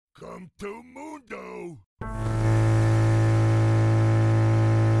Come to Mundo!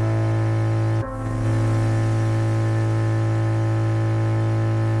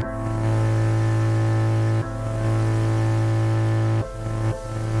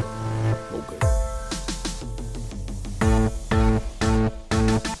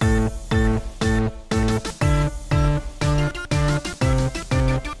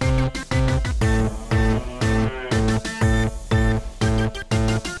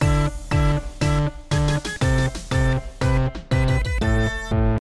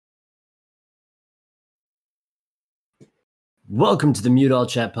 Welcome to the Mute All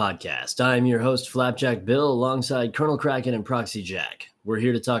Chat podcast. I am your host, Flapjack Bill, alongside Colonel Kraken and Proxy Jack. We're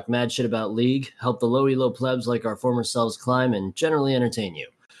here to talk mad shit about League, help the low elo plebs like our former selves climb, and generally entertain you.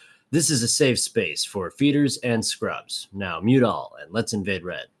 This is a safe space for feeders and scrubs. Now mute all and let's invade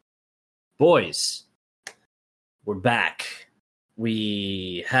red. Boys, we're back.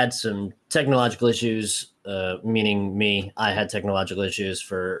 We had some technological issues, meaning me. I had technological issues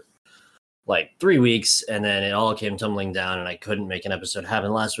for like 3 weeks, and then it all came tumbling down, and I couldn't make an episode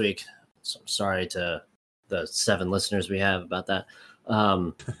happen last week. So I'm sorry to the 7 listeners we have about that.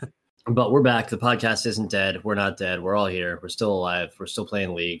 But we're back. The podcast isn't dead. We're not dead. We're all here. We're still alive. We're still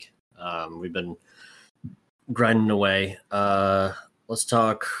playing League. We've been grinding away. Let's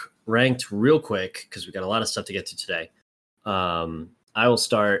talk ranked real quick because we got a lot of stuff to get to today. I will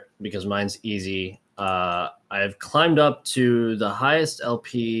start because mine's easy. I've climbed up to the highest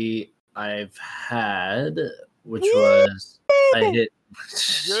LP I've had, which was I hit.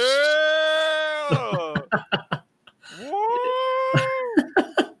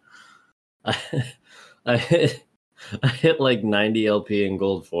 I hit like 90 LP in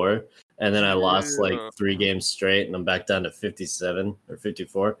Gold 4, and then I lost like 3 games straight, and I'm back down to 57 or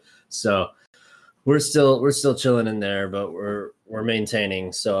 54. So we're still chilling in there, but we're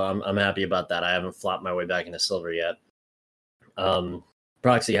maintaining. So I'm happy about that. I haven't flopped my way back into silver yet.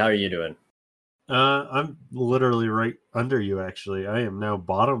 Proxy, how are you doing? I'm literally right under you, actually. I am now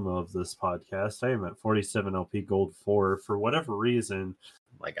bottom of this podcast. I am at 47 LP Gold 4 for whatever reason.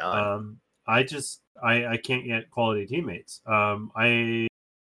 Oh my God. I can't get quality teammates. I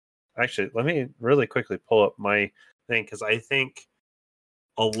actually, let me really quickly pull up my thing, because I think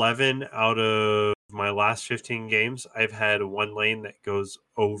 11 out of my last 15 games, I've had one lane that goes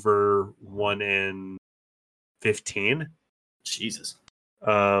over 1 in 15. Jesus.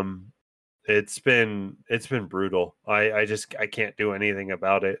 It's been brutal. I can't do anything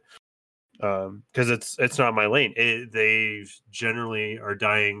about it. Because it's not my lane. They generally are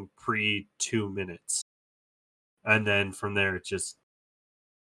dying pre 2 minutes, and then from there it just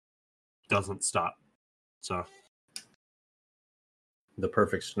doesn't stop. So the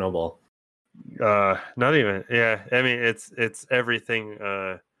perfect snowball. Not even. Yeah, I mean it's everything.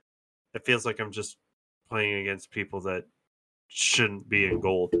 It feels like I'm just playing against people that shouldn't be in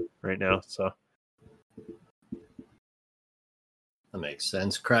gold right now. So that makes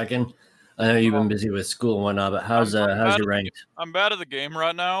sense. Kraken, I know you've been busy with school and whatnot, but how's your ranked? I'm bad at the game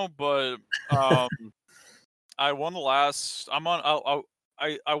right now, but I won the last.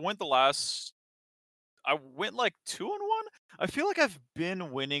 I went the last. I went like 2-1. I feel like I've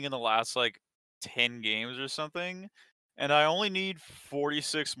been winning in the last like 10 games or something, and I only need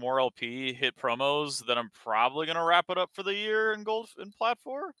 46 more LP hit promos. Then I'm probably gonna wrap it up for the year in gold in Plat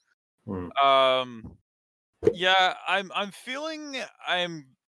 4. Yeah, I'm feeling I'm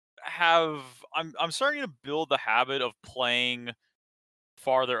starting to build the habit of playing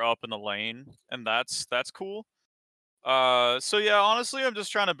farther up in the lane, and that's cool. So yeah, honestly, I'm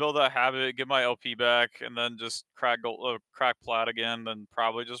just trying to build that habit, get my LP back, and then just crack plat again, then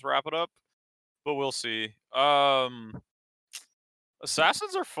probably just wrap it up. But we'll see.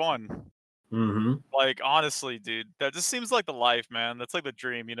 Assassins are fun. Mm-hmm. Like, honestly, dude, that just seems like the life, man. That's like the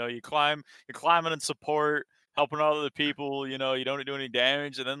dream, you know. You're climbing in support, helping out other people, you know. You don't do any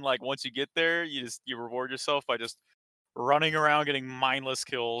damage, and then like once you get there, you reward yourself by just running around getting mindless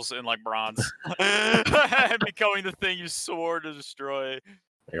kills in like bronze and becoming the thing you swore to destroy.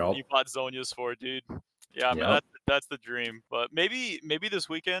 Yep. You bought Zonia's for, dude. Yeah, man, that's the dream. But maybe this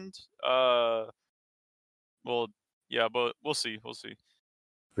weekend. Well, yeah, but we'll see.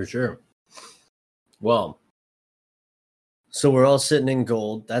 For sure. Well, so we're all sitting in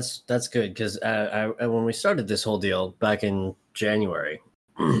gold. That's good, because when we started this whole deal back in January,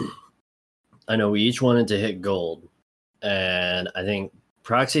 I know we each wanted to hit gold, and I think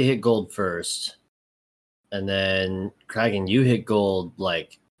Proxy hit gold first, and then Kraken, you hit gold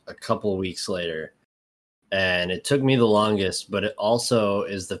like a couple weeks later, and it took me the longest, but it also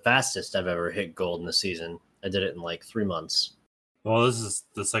is the fastest I've ever hit gold in the season. I did it in like 3 months. Well, this is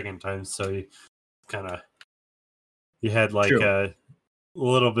the second time, so you had like True. a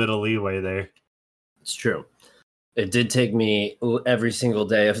little bit of leeway there. It's true. It did take me every single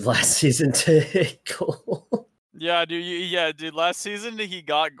day of last season to hit goal. Yeah, dude. Last season he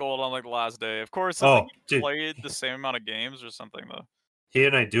got gold on like the last day. Of course, I Oh, think he dude. played the same amount of games or something though. He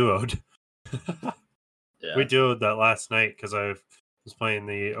and I duoed. Yeah. We duoed that last night because I was playing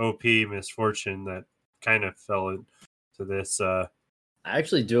the OP Misfortune that kind of fell into this. I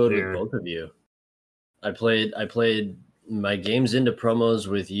actually duoed there. with both of you. I played my games into promos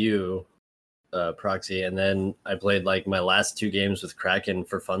with you, Proxy, and then I played like my last 2 games with Kraken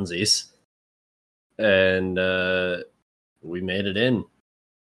for funsies, and we made it in.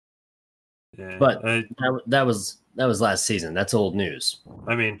 Yeah, But that was last season. That's old news.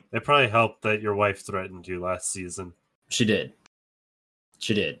 I mean, it probably helped that your wife threatened you last season. She did.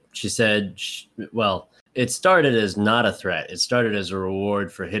 She said, well, it started as not a threat. It started as a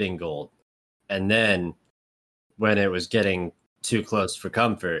reward for hitting gold. And then when it was getting too close for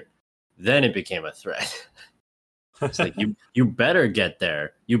comfort, then it became a threat. It's like, you better get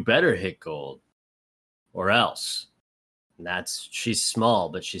there. You better hit gold or else. And she's small,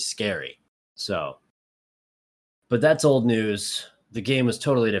 but she's scary. So, but that's old news. The game was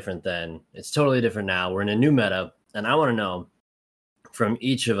totally different then. It's totally different now. We're in a new meta. And I want to know from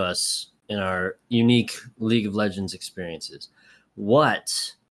each of us in our unique League of Legends experiences,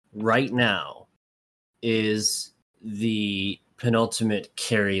 what right now is the penultimate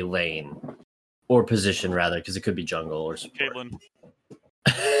carry lane or position, rather, because it could be jungle or support.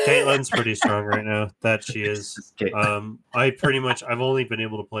 Caitlyn's pretty strong right now. That she is. I've only been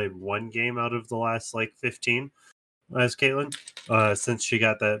able to play 1 game out of the last like 15 as Caitlyn since she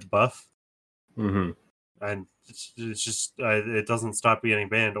got that buff. Mm-hmm. And it's just it doesn't stop you getting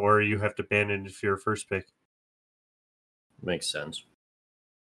banned, or you have to ban it if you're a first pick. Makes sense.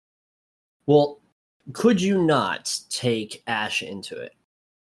 Well, could you not take Ashe into it?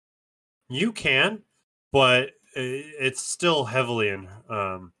 You can, but it's still heavily in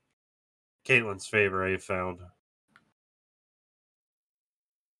Caitlyn's favor, I found.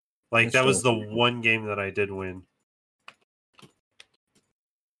 Like, that was the one game that I did win.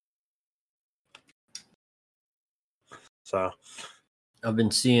 So, I've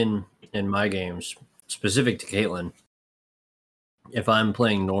been seeing in my games, specific to Caitlyn, if I'm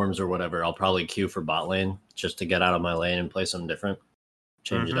playing norms or whatever, I'll probably queue for bot lane just to get out of my lane and play something different,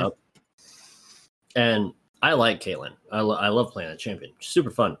 change it up. And I like Caitlyn. I love playing that champion. Super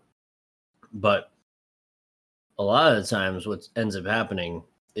fun. But a lot of the times what ends up happening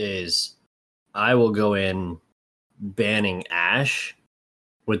is I will go in banning Ashe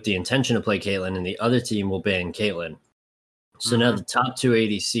with the intention to play Caitlyn, and the other team will ban Caitlyn. So now the top 2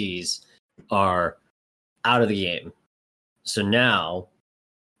 ADCs are out of the game. So now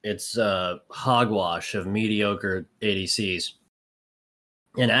it's a hogwash of mediocre ADCs.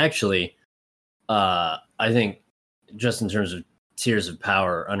 And actually, I think just in terms of tiers of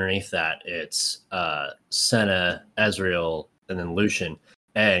power underneath that, it's Senna, Ezreal, and then Lucian.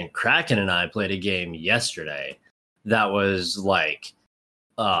 And Kraken and I played a game yesterday that was like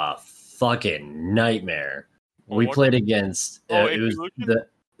a fucking nightmare. We played against it was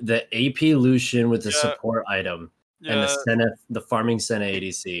the AP Lucian with the support item and the Senna, the farming Senna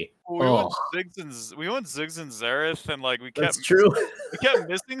ADC. We went Ziggs and Xerath, and like we kept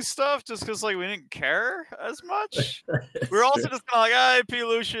missing stuff just because like we didn't care as much. We were also just kind of like, AP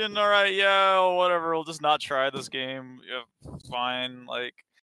Lucian, all right, yeah, whatever. We'll just not try this game. Yeah, fine, like,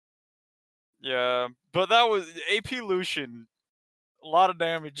 yeah. But that was AP Lucian, a lot of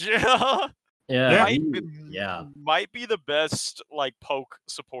damage. Might be the best like poke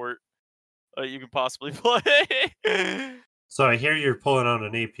support you can possibly play. So I hear you're pulling on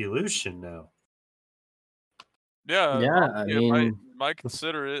an AP Lucian now. I mean, might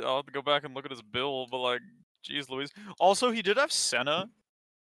consider it. I'll have to go back and look at his build, but like, geez Louise. Also, he did have Senna,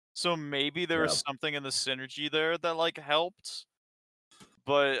 so maybe there was something in the synergy there that like helped.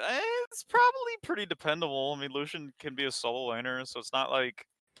 But it's probably pretty dependable. I mean, Lucian can be a solo laner, so it's not like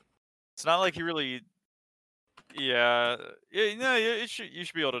he really. You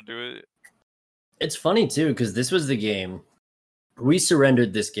should be able to do it. It's funny too because this was the game we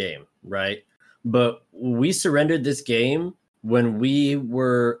surrendered this game, right? But we surrendered this game when we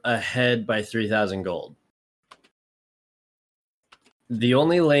were ahead by 3,000 gold. The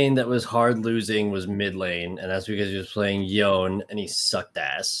only lane that was hard losing was mid lane, and that's because he was playing Yone and he sucked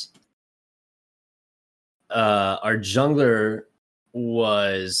ass. Our jungler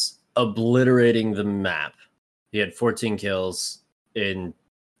was obliterating the map. He had 14 kills in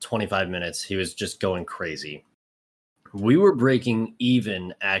 25 minutes. He was just going crazy. we were breaking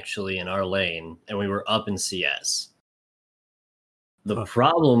even actually in our lane, and we were up in CS. The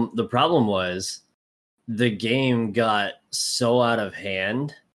problem was the game got so out of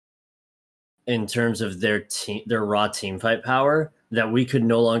hand in terms of their raw team fight power that we could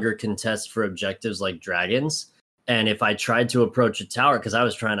no longer contest for objectives like dragons. And if I tried to approach a tower, because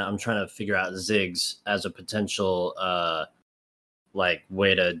I'm trying to figure out Ziggs as a potential like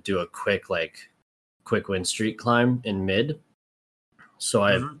way to do a quick win streak climb in mid. So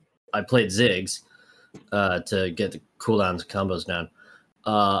I played Ziggs to get the cooldowns and combos down.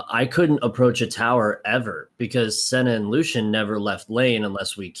 I couldn't approach a tower ever because Senna and Lucian never left lane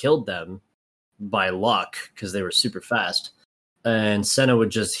unless we killed them by luck because they were super fast. And Senna would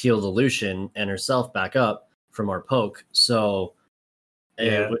just heal the Lucian and herself back up from our poke. So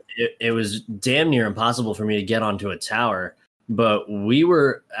it was damn near impossible for me to get onto a tower. But we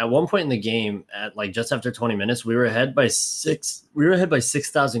were at one point in the game at like just after 20 minutes, we were ahead by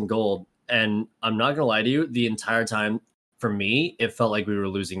 6,000 gold. And I'm not gonna lie to you, the entire time for me, it felt like we were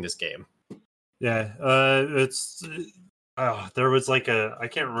losing this game. Yeah, there was like I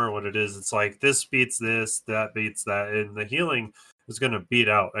can't remember what it is. It's like this beats this, that beats that, and the healing is gonna beat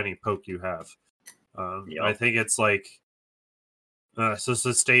out any poke you have. I think it's like so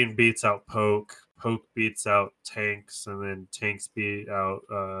sustain beats out poke beats out tanks, and then tanks beat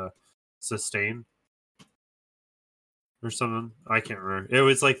out sustain or something. I can't remember. It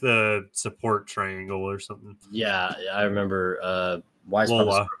was like the support triangle or something. Yeah, I remember Wise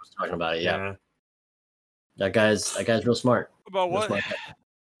was talking about it. Yeah. That guy's real smart. About real what? Smart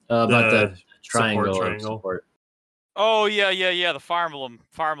about the triangle. Support. Oh yeah. The Fire Emblem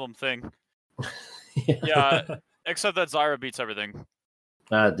thing. Yeah, except that Zyra beats everything.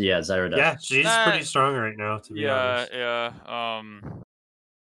 Yeah, Zyra does. Yeah, she's pretty strong right now, to be honest. Yeah.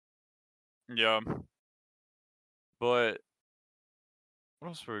 Yeah. But what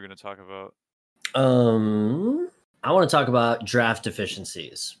else were we gonna talk about? I want to talk about draft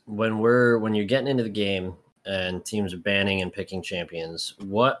deficiencies. When you're getting into the game and teams are banning and picking champions,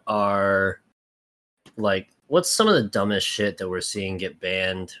 what's some of the dumbest shit that we're seeing get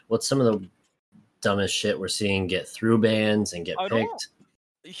banned? What's some of the dumbest shit we're seeing get through bans and get picked?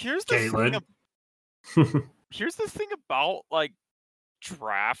 Here's the thing about like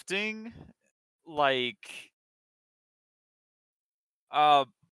drafting, like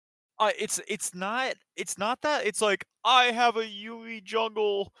it's not that it's like I have a UE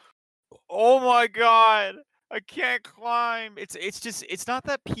jungle. Oh my god, I can't climb. It's not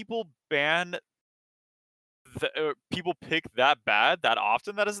that people ban people pick that bad that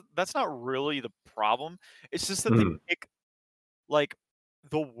often. That's not really the problem. It's just that they pick like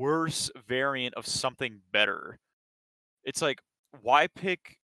the worst variant of something better. It's like, why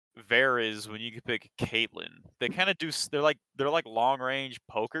pick Varus when you could pick Caitlyn? They kind of do. They're like long range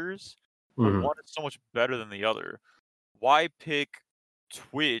pokers, but one is so much better than the other. Why pick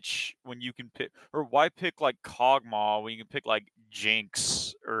Twitch when you can pick, or why pick like Kog'Maw when you can pick like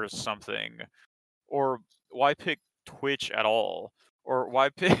Jinx or something, or why pick Twitch at all, or why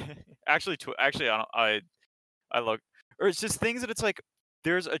pick actually I look, or it's just things that it's like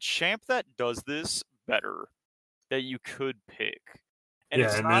there's a champ that does this better that you could pick. And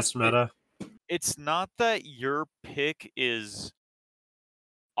in this meta. It's not that your pick is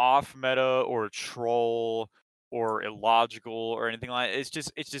off meta or troll or illogical or anything like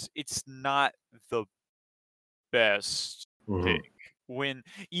that. It's not the best pick.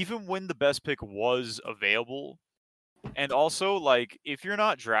 Even when the best pick was available. And also, like, if you're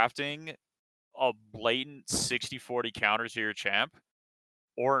not drafting a blatant 60-40 counter to your champ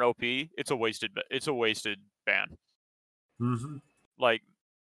or an OP, it's a wasted ban. Like,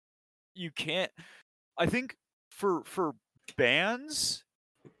 you can't. I think for bans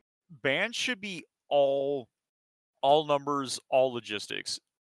should be all numbers, all logistics.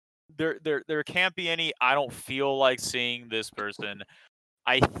 There can't be any I don't feel like seeing this person.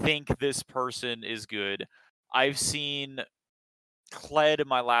 I think this person is good. I've seen Kled in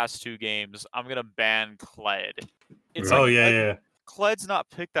my last 2 games. I'm gonna ban Kled. It's Kled's not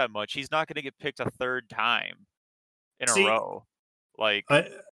picked that much. He's not gonna get picked a third time in a row. Like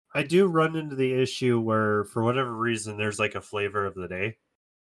I do run into the issue where for whatever reason there's like a flavor of the day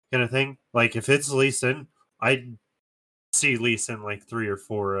kind of thing. Like if it's Lee Sin, I see Lee Sin like 3 or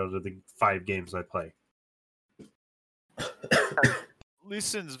 4 out of the 5 games I play. Lee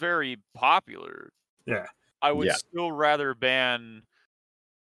Sin's very popular. Yeah. I would still rather ban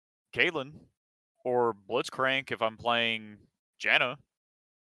Caitlyn or Blitzcrank if I'm playing Janna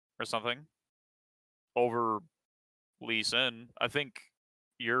or something over Lee Sin. I think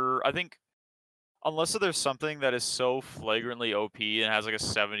unless there's something that is so flagrantly OP and has like a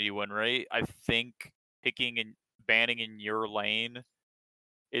 70 win rate, I think picking and banning in your lane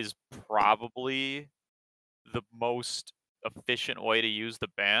is probably the most efficient way to use the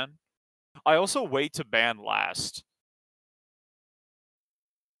ban. I also wait to ban last.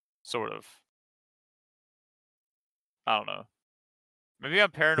 Sort of. I don't know. Maybe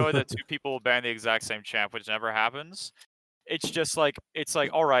I'm paranoid that two people will ban the exact same champ, which never happens. It's just like,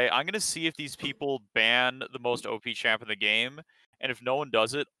 all right, I'm going to see if these people ban the most OP champ in the game. And if no one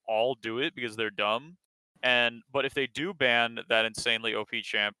does it, I'll do it because they're dumb. But if they do ban that insanely OP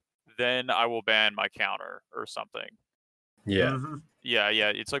champ, then I will ban my counter or something. Yeah. Mm-hmm. Yeah.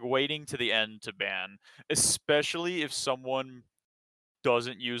 It's like waiting to the end to ban, especially if someone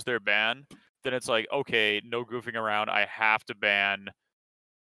doesn't use their ban. Then it's like, okay, no goofing around. I have to ban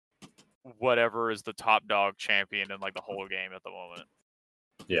whatever is the top dog champion in like the whole game at the moment.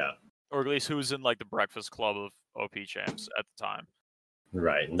 Yeah. Or at least who's in like the breakfast club of OP champs at the time.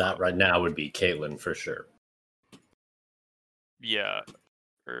 Right. And that right now would be Caitlyn for sure. Yeah.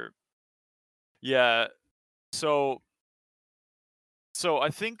 Yeah. So I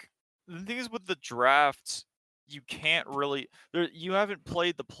think the thing is with the draft, you can't really you haven't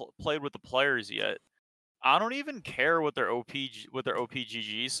played with the players yet. I don't even care what their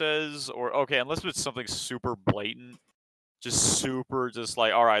OPGG says, or okay, unless it's something super blatant, just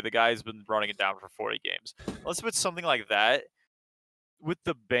like, all right, the guy's been running it down for 40 games. Unless if it's something like that, with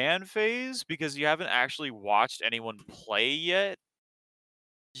the ban phase, because you haven't actually watched anyone play yet,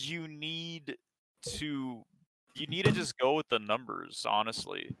 you need to just go with the numbers,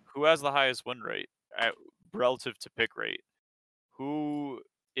 honestly. Who has the highest win rate relative to pick rate? Who's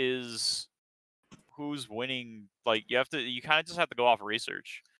winning? Like, you kind of just have to go off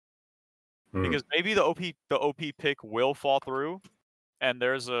research. Because maybe the OP pick will fall through, and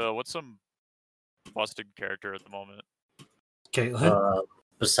there's what's some busted character at the moment Caitlyn?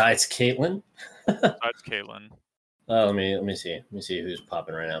 Besides Caitlyn? besides Caitlyn. Let me see. Let me see who's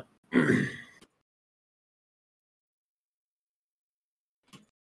popping right now.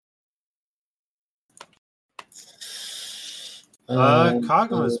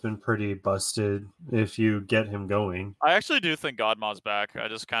 Kog'Maw's been pretty busted if you get him going. I actually do think Godmaw's back. I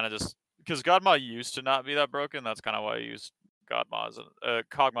just because Godmaw used to not be that broken. That's kind of why I used Godmaw as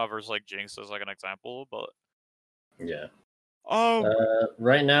Kog'Maw versus like Jinx as like an example. But yeah. Oh,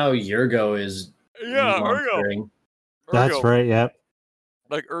 right now Urgo is Urgo. That's right. Yep.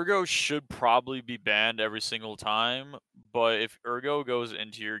 Like Urgo should probably be banned every single time, but if Urgo goes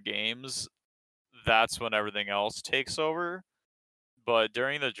into your games, that's when everything else takes over. But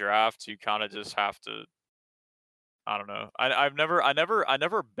during the draft, you kind of just have to. I don't know. I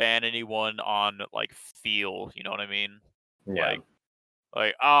never ban anyone on like feel. You know what I mean? Yeah.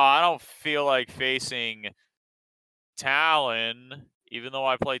 Like oh, I don't feel like facing Talon, even though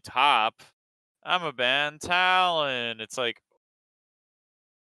I play top. I'm a ban Talon. It's like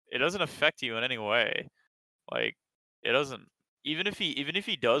it doesn't affect you in any way. Like it doesn't. Even if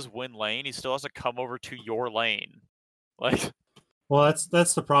he does win lane, he still has to come over to your lane. Like. Well,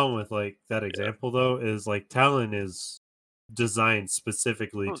 that's the problem with like that example though, is like Talon is designed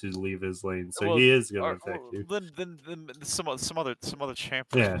specifically to leave his lane, so he is going to affect you. Then some other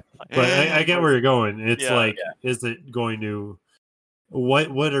champion. Yeah, but I get where you're going. It's is it going to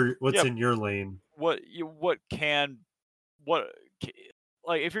what's in your lane? Like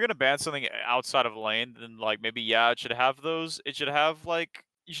if you're gonna ban something outside of lane, then like maybe it should have those. It should have like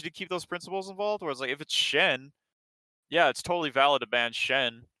you should keep those principles involved. Whereas like if it's Shen. Yeah, it's totally valid to ban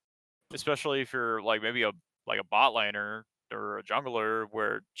Shen, especially if you're like maybe a bot laner or a jungler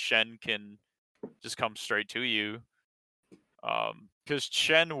where Shen can just come straight to you. Because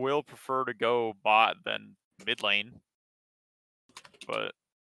Shen will prefer to go bot than mid lane. But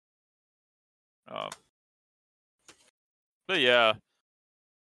yeah.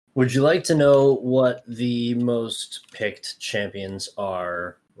 Would you like to know what the most picked champions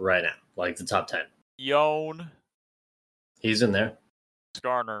are right now? Like the top 10? Yone. He's in there.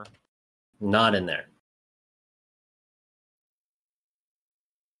 Skarner. Not in there.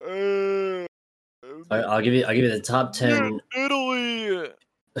 I'll give you the top 10. Italy.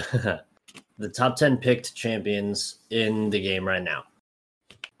 The top 10 picked champions in the game right now.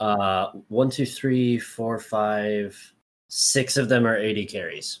 1, 2, 3, 4, 5, 6 of them are 80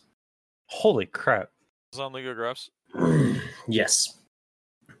 carries. Holy crap! Is on League of Graphs? Yes.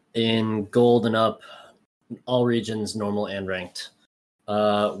 In gold and up, all regions, normal and ranked.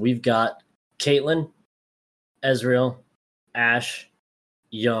 We've got Caitlyn, Ezreal, Ashe,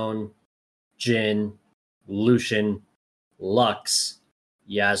 Yone, Jhin, Lucian, Lux,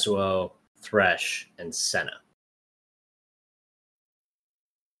 Yasuo, Thresh, and Senna.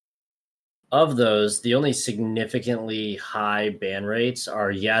 Of those, the only significantly high ban rates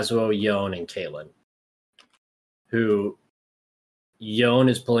are Yasuo, Yone, and Caitlyn. Who Yone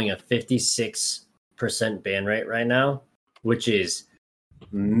is pulling a 56% ban rate right now, which is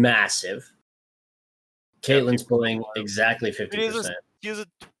massive. Caitlyn's pulling exactly 50%. He has a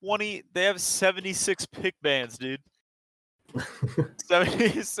 20. They have 76 pick bans, dude.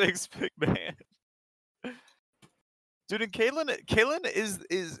 76 pick bans. Dude, and Caitlyn is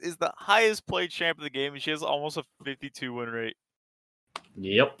the highest played champ of the game, and she has almost a 52 win rate.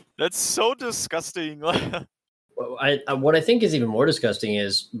 Yep. That's so disgusting. What I think is even more disgusting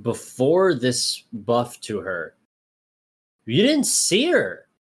is before this buff to her, you didn't see her.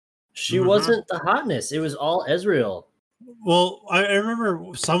 She wasn't the hotness. It was all Ezreal. Well, I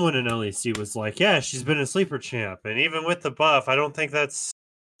remember someone in LEC was like, yeah, she's been a sleeper champ. And even with the buff, I don't think that's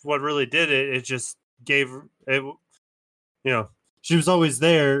what really did it. It just gave it, she was always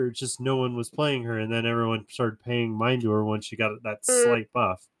there, just no one was playing her. And then everyone started paying mind to her when she got that slight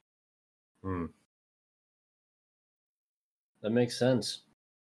buff. That makes sense.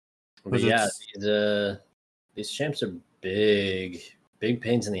 But yeah, these champs are big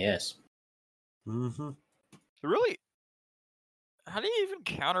pains in the ass. Really? How do you even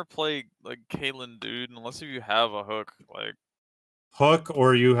counterplay like Caitlyn, dude? Unless if you have a hook, like hook,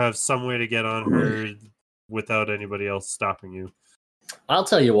 or you have some way to get on her without anybody else stopping you. I'll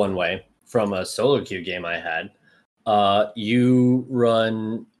tell you one way from a solo queue game I had. You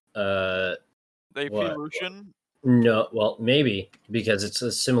run AP Lucian. No, well, maybe because it's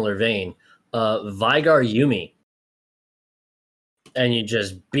a similar vein. Veigar Yumi, and you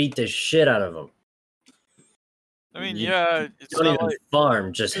just beat the shit out of him. I mean, yeah, it's don't not even like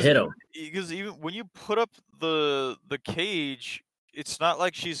farm, just hit him. Because even when you put up the cage, it's not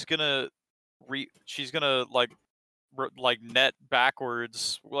like she's gonna like net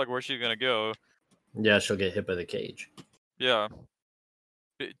backwards, like where she's gonna go. Yeah, she'll get hit by the cage. Yeah,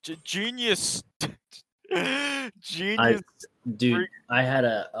 genius. Genius. Dude, I had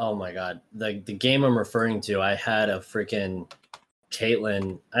oh my god, the game I'm referring to, I had a freaking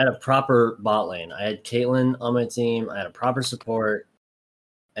Caitlyn. I had a proper bot lane. I had Caitlyn on my team. I had a proper support,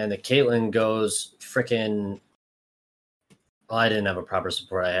 and the Caitlyn goes freaking. Oh, I didn't have a proper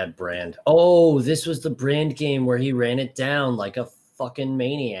support. I had Brand. Oh, this was the Brand game where he ran it down like a fucking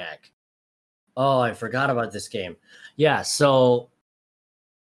maniac. Oh, I forgot about this game. Yeah, so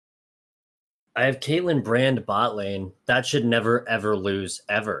I have Caitlyn Brand bot lane. That should never, ever lose,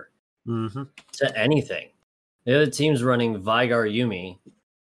 ever. To anything. The other team's running Veigar Yumi.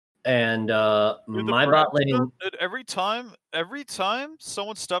 And my bot lane... Every time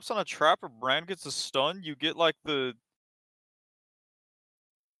someone steps on a trap or Brand gets a stun, you get like the...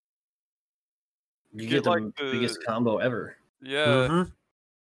 You get like the biggest combo ever. Yeah.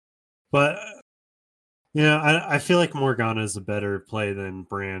 But, I feel like Morgana is a better play than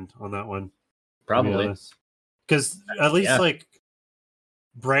Brand on that one. Probably. Because at least like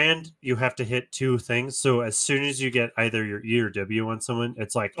Brand, you have to hit two things. So as soon as you get either your E or W on someone,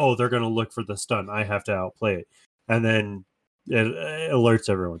 it's like, oh, they're going to look for the stun. I have to outplay it. And then it alerts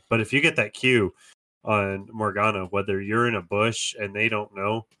everyone. But if you get that Q on Morgana, whether you're in a bush and they don't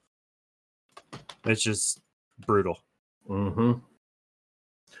know, it's just brutal.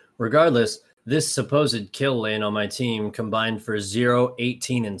 Regardless, this supposed kill lane on my team combined for 0,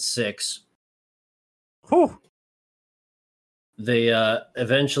 18, and 6. Whew. They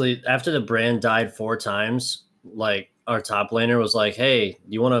eventually, after the Brand died 4 times, like our top laner was like, hey,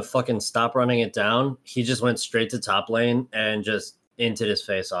 you want to fucking stop running it down? He just went straight to top lane and just inted his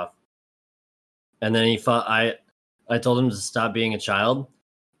face off. And then he fought. I told him to stop being a child,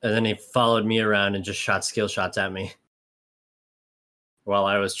 and then he followed me around and just shot skill shots at me while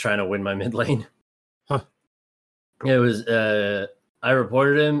I was trying to win my mid lane. It was I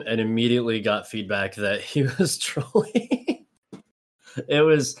reported him and immediately got feedback that he was trolling. It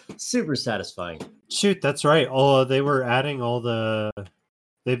was super satisfying. Shoot, that's right. Oh, they were adding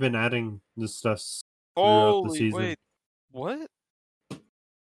they've been adding this stuff throughout the season. Wait, what?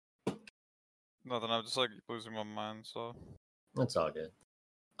 Nothing, I'm just like losing my mind, so. That's all good.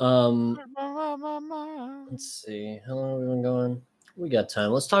 Let's see. How long have we been going? We got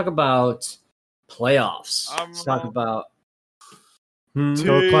time. Let's talk about playoffs. Let's talk about Go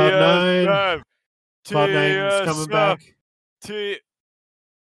Cloud9. Cloud9's coming back.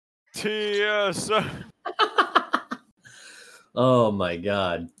 Oh my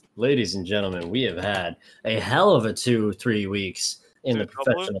god. Ladies and gentlemen, we have had a hell of a 2-3 weeks in the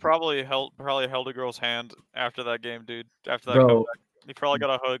professional. Probably held a girl's hand after that game, dude. After that Bro, comeback. He probably got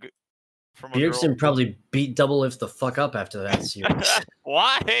a hug. from a girl. Bjergsen probably beat Doublelift the fuck up after that series.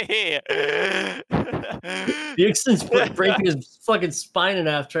 Why? Bjergsen's breaking his fucking spine in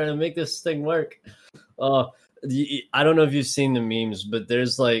half trying to make this thing work. I don't know if you've seen the memes, but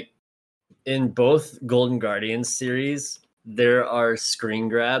there's like in both Golden Guardians series, there are screen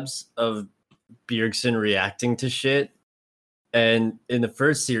grabs of Bjergsen reacting to shit. And in the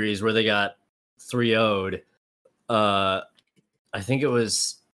first series where they got 3-0'd, I think it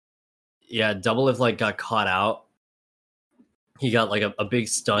was, Doublelift like got caught out. He got like a big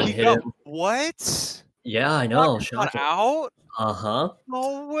stun hit him. What? Yeah, I know. Got out? Uh-huh.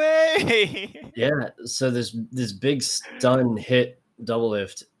 No way. Yeah, so this big stun hit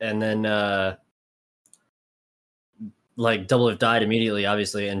Doublelift, and then like Doublelift died immediately,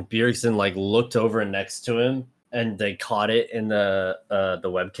 obviously, and Bjergsen like looked over next to him, and they caught it in the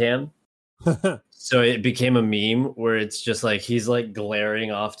webcam. So it became a meme where it's just like he's like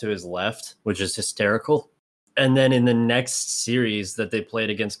glaring off to his left, which is hysterical. And then in the next series that they played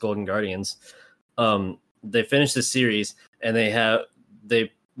against Golden Guardians, they finished the series, and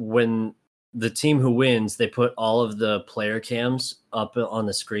when the team who wins, they put all of the player cams up on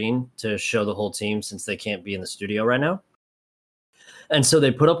the screen to show the whole team since they can't be in the studio right now. And so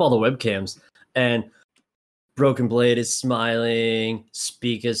they put up all the webcams, and Broken Blade is smiling,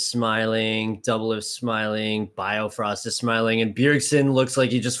 Speak is smiling, Doublelift smiling, Biofrost is smiling, and Bjergsen looks like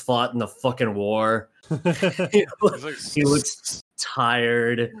he just fought in the fucking war. He looks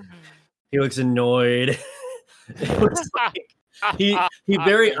tired. He looks annoyed. It looks like he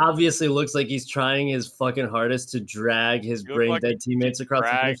very obviously looks like he's trying his fucking hardest to drag his brain dead teammates across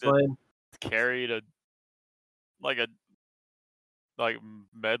the finish line. Carried a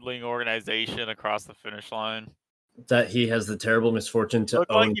meddling organization across the finish line. That he has the terrible misfortune to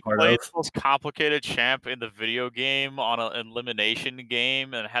own like he part played of. the most complicated champ in the video game on an elimination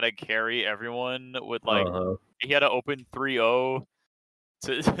game and had to carry everyone with he had to open 3-0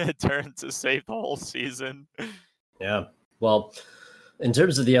 to turn to save the whole season. Yeah. Well, in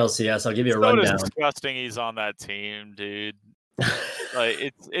terms of the LCS, I'll give you a rundown. It's disgusting he's on that team, dude.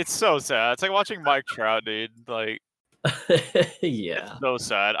 Like it's so sad. It's like watching Mike Trout, dude. Like yeah. It's so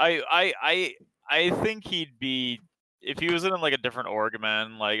sad. I think he'd be if he was in like a different org,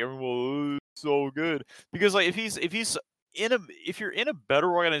 man. Like everyone, so good because like if you're in a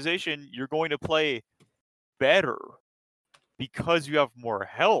better organization, you're going to play better because you have more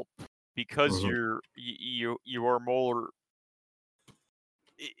help because you are more.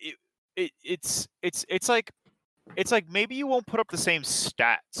 It's like maybe you won't put up the same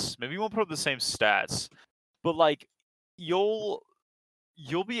stats. But like you'll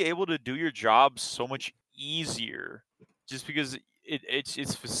be able to do your job so much easier just because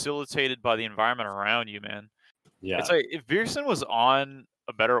it's facilitated by the environment around you, man. Yeah. It's like if Bjergsen was on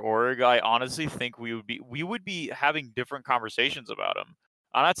a better org, I honestly think we would be having different conversations about him.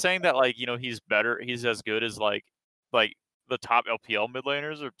 I'm not saying that like, he's as good as like the top LPL mid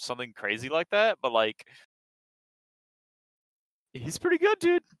laners or something crazy like that, but like he's pretty good,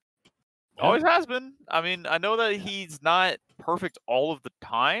 dude. Always has been. I mean, I know that he's not perfect all of the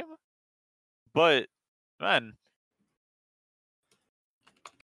time, but man.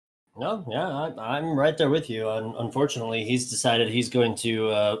 No, yeah, I'm right there with you. Unfortunately, he's decided he's going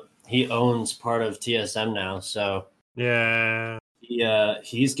to. He owns part of TSM now, so yeah,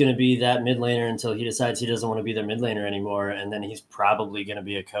 he's going to be that mid laner until he decides he doesn't want to be their mid laner anymore, and then he's probably going to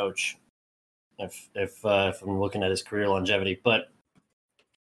be a coach. If I'm looking at his career longevity, but.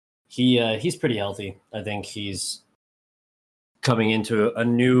 He's pretty healthy. I think he's coming into a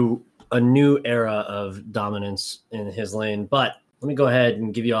new era of dominance in his lane. But let me go ahead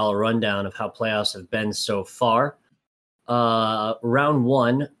and give you all a rundown of how playoffs have been so far. Round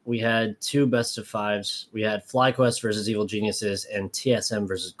 1, we had 2 best of 5s. We had FlyQuest versus Evil Geniuses and TSM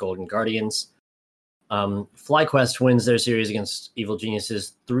versus Golden Guardians. FlyQuest wins their series against Evil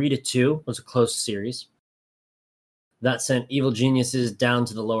Geniuses 3-2. It was a close series. That sent Evil Geniuses down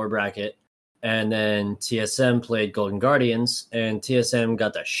to the lower bracket. And then TSM played Golden Guardians, and TSM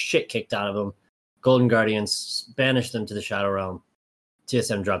got the shit kicked out of them. Golden Guardians banished them to the Shadow Realm.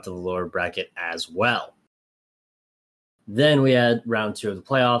 TSM dropped to the lower bracket as well. Then we had round 2 of the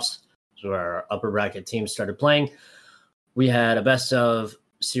playoffs, where our upper bracket teams started playing. We had a best of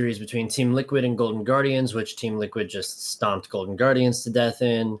series between Team Liquid and Golden Guardians, which Team Liquid just stomped Golden Guardians to death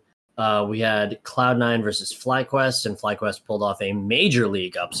in. We had Cloud9 versus FlyQuest, and FlyQuest pulled off a major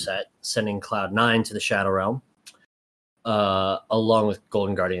league upset, sending Cloud9 to the Shadow Realm, along with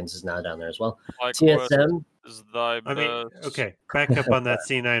Golden Guardians is now down there as well. TSM is okay, back up on that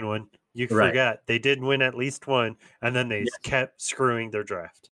C9 one. You forgot they did win at least one, and then they kept screwing their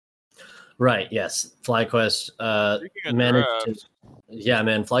draft. Right. Yes. FlyQuest Speaking of managed. draft, Yeah,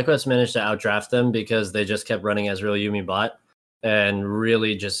 man. FlyQuest managed to outdraft them because they just kept running Ezreal Yumi bot, and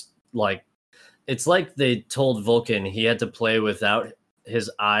really just like it's like they told Vulcan he had to play without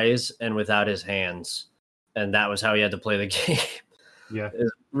his eyes and without his hands, and that was how he had to play the game. Yeah.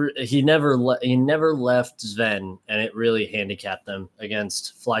 He never left Sven, and it really handicapped them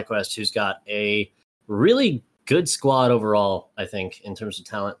against FlyQuest, who's got a really good squad overall. I think in terms of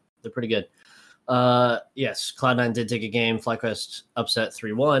talent, they're pretty good. Yes, Cloud9 did take a game. FlyQuest upset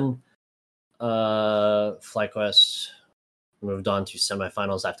 3-1. FlyQuest moved on to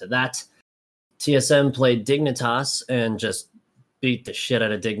semifinals after that. TSM played Dignitas and just beat the shit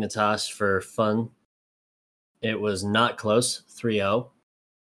out of Dignitas for fun. It was not close, 3-0.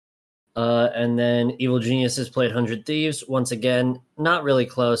 And then Evil Geniuses played 100 Thieves. Once again, not really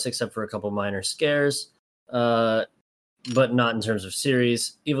close except for a couple minor scares, but not in terms of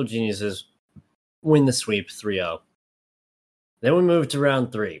series. Evil Geniuses win the sweep 3-0. Then we moved to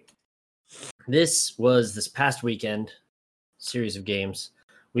round 3. This was this past weekend series of games.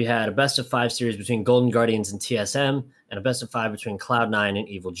 We had a best of 5 series between Golden Guardians and TSM, and a best of 5 between Cloud9 and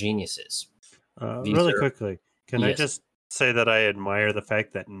Evil Geniuses. Really quickly, can I Yes. just say that I admire the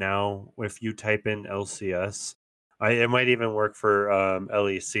fact that now if you type in LCS, it might even work for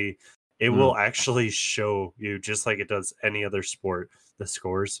LEC, it will actually show you, just like it does any other sport, the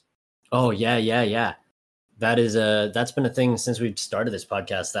scores. Oh, yeah. That's been a thing since we started this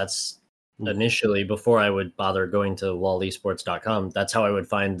podcast. That's initially, before I would bother going to walesports.com, that's how I would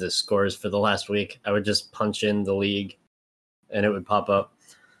find the scores for the last week. I would just punch in the league and it would pop up.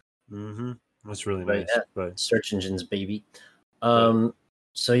 Mm-hmm. That's really But nice. yeah, But search engines, baby.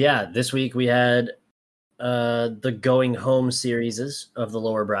 So yeah, this week we had the going home series of the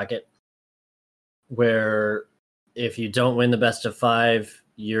lower bracket, where if you don't win the best of 5,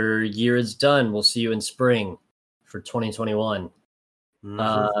 your year is done. We'll see you in spring for 2021.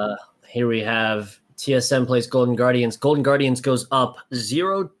 Here we have TSM plays Golden Guardians. Golden Guardians goes up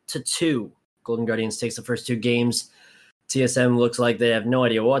 0-2. Golden Guardians takes the first 2 games. TSM looks like they have no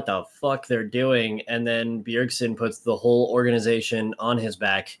idea what the fuck they're doing. And then Bjergsen puts the whole organization on his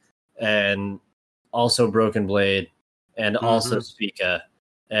back, and also Broken Blade and also Spica.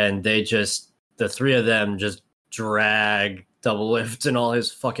 And they just, the 3 of them just drag Doublelift and all his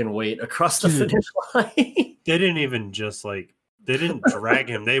fucking weight across the finish line. They didn't even just they didn't drag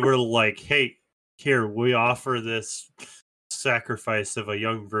him. They were like, hey, here, we offer this sacrifice of a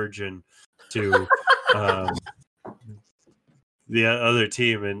young virgin to the other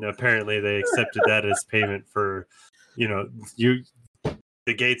team. And apparently they accepted that as payment for, the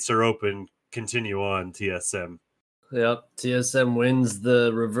gates are open, continue on, TSM. Yep, TSM wins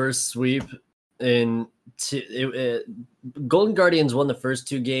the reverse sweep. Golden Guardians won the first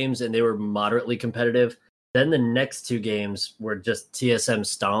 2 games, and they were moderately competitive. Then the next 2 games were just TSM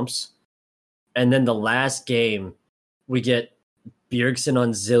stomps. And then the last game, we get Bjergsen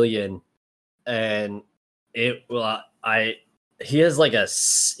on Zilean, and he has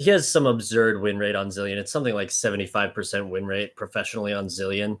some absurd win rate on Zilean. It's something like 75% win rate professionally on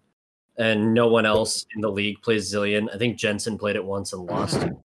Zilean, and no one else in the league plays Zilean. I think Jensen played it once and lost,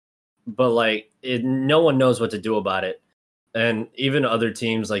 but no one knows what to do about it. And even other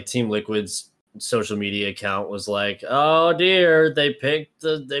teams, like Team Liquid's social media account was like, "Oh dear, they picked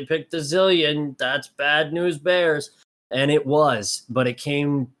the Zilean. That's bad news, Bears." And it was, but it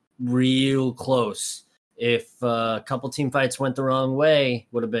came real close. If a couple team fights went the wrong way,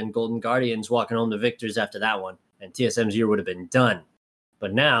 would have been Golden Guardians walking home the victors after that one, and TSM's year would have been done.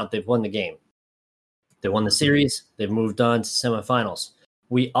 But now they've won the game. They won the series. They've moved on to semifinals.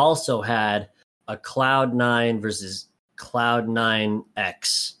 We also had a Cloud9 versus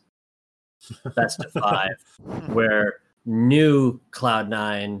Cloud9X best of 5, where new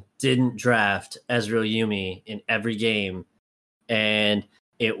Cloud9 didn't draft Ezreal Yumi in every game, and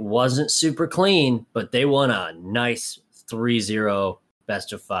it wasn't super clean, but they won a nice 3-0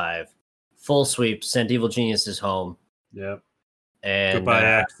 best of 5. Full sweep, sent Evil Geniuses home. Yep. And goodbye,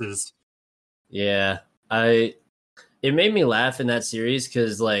 Axes. Yeah. It made me laugh in that series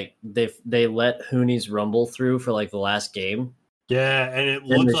because they let Hooney's Rumble through for the last game. Yeah, and it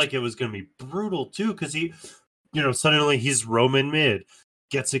looked like it was going to be brutal too, because he, suddenly he's roaming mid,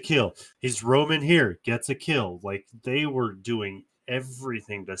 gets a kill. He's roaming here, gets a kill. They were doing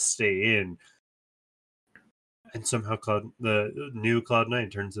everything to stay in, and somehow the new Cloud9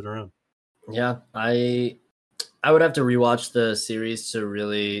 turns it around. Yeah, I would have to rewatch the series to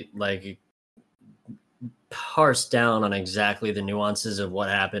really parse down on exactly the nuances of what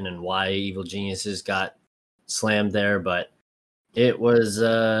happened and why Evil Geniuses got slammed there, but it was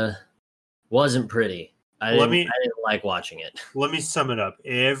Wasn't pretty. I didn't like watching it. Let me sum it up.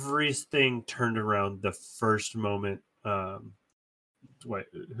 Everything turned around the first moment. Wait,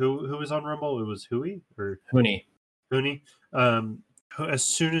 who was on Rumble? It was Hui or Huni. Huni. As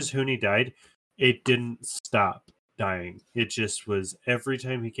soon as Huni died, it didn't stop dying. It just was every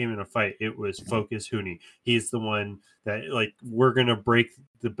time he came in a fight, it was focus Huni. He's the one that like we're gonna break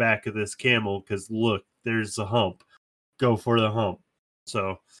the back of this camel because look, there's a hump. Go for the hump.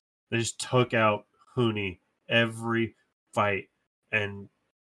 So they just took out Huni every fight. And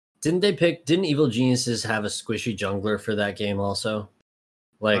didn't Evil Geniuses have a squishy jungler for that game also?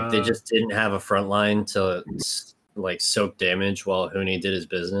 Like they just didn't have a front line to like soak damage while Huni did his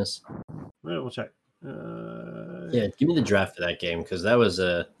business. Well, we'll check. Yeah, give me the draft for that game because that was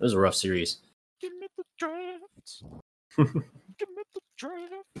a rough series. Give me the draft. Give me the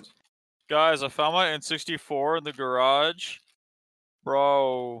draft. Guys, I found my N64 in the garage.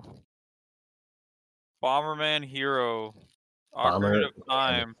 Bro. Bomberman Hero. Ocarina of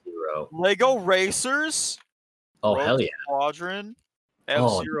Time. Hero. Lego Racers. Oh, Rogue hell yeah. Squadron.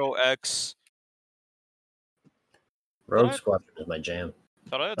 F-Zero X. Rogue Squadron is my jam.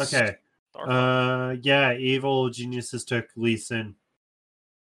 Okay. Yeah, Evil Geniuses took Lee Sin.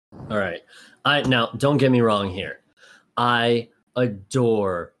 All right. Now, don't get me wrong here. I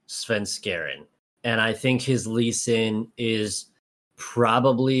adore Svenskeren, and I think his Lee Sin is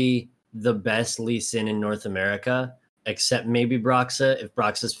probably the best Lee Sin in North America, except maybe Broxa, if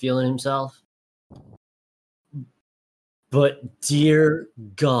Broxa's feeling himself. But dear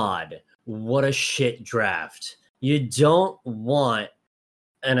God, what a shit draft. You don't want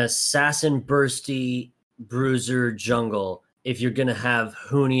an assassin bursty bruiser jungle if you're going to have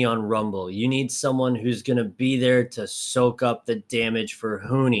Huni on Rumble. You need someone who's going to be there to soak up the damage for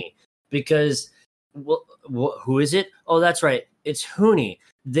Huni. Because, who is it? Oh, that's right. It's Huni.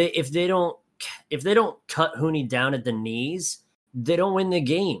 If they don't cut Huni down at the knees, they don't win the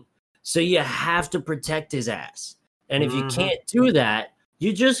game. So you have to protect his ass. And if you can't do that,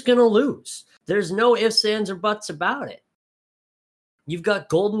 you're just going to lose. There's no ifs, ands, or buts about it. You've got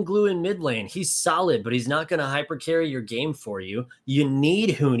Golden Glue in mid lane. He's solid, but he's not going to hyper carry your game for you. You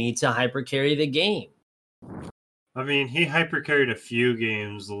need Huni to hyper carry the game. I mean, he hyper carried a few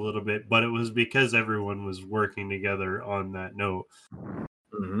games a little bit, but it was because everyone was working together on that note.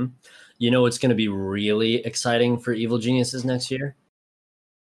 Mm-hmm. You know what's going to be really exciting for Evil Geniuses next year?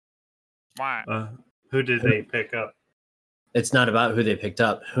 Who did they pick up? It's not about who they picked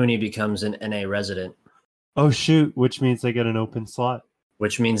up. Huni becomes an NA resident. Oh, shoot, which means they get an open slot.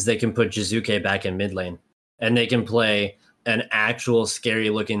 Which means they can put Jizuke back in mid lane. And they can play an actual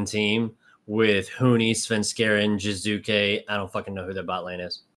scary-looking team with Huni, Svenskeren, Jizuke. I don't fucking know who their bot lane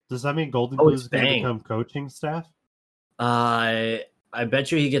is. Does that mean Golden Glue is going to become coaching staff? I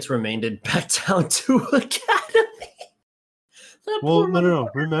bet you he gets remained back down to Academy. Well, no.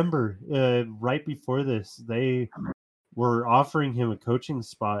 Remember, right before this, they were offering him a coaching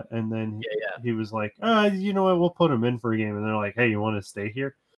spot, and then he was like, you know what, we'll put him in for a game. And they're like, hey, you want to stay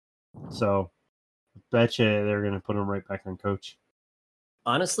here? So, betcha they're going to put him right back on coach.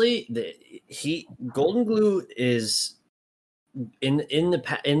 Honestly, Golden Glue is in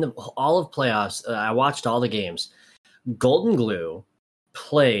the all of playoffs. I watched all the games. Golden Glue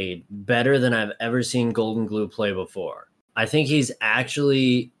played better than I've ever seen Golden Glue play before. I think he's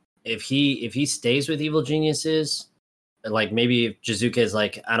actually, if he stays with Evil Geniuses, like maybe if Jizuke is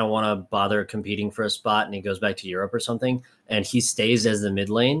like, I don't want to bother competing for a spot, and he goes back to Europe or something, and he stays as the mid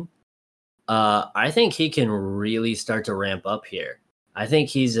lane, I think he can really start to ramp up here. I think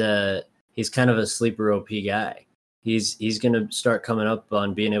he's kind of a sleeper OP guy. He's going to start coming up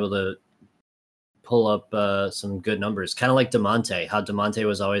on being able to pull up some good numbers, kind of like Demonte. How Demonte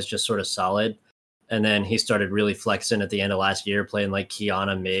was always just sort of solid, and then he started really flexing at the end of last year, playing like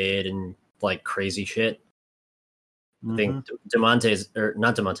Kiana mid and like crazy shit. I think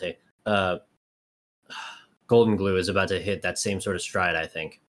Golden Glue is about to hit that same sort of stride, I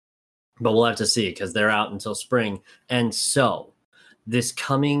think. But we'll have to see because they're out until spring. And so this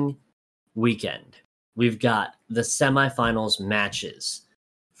coming weekend, we've got the semifinals matches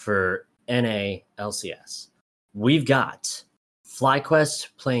for NA LCS. We've got FlyQuest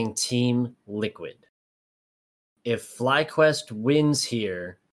playing Team Liquid. If FlyQuest wins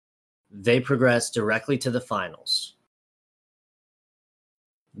here, they progress directly to the finals,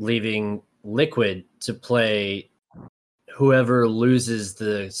 leaving Liquid to play whoever loses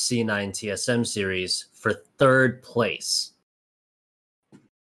the C9 TSM series for third place.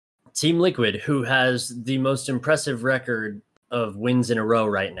 Team Liquid, who has the most impressive record of wins in a row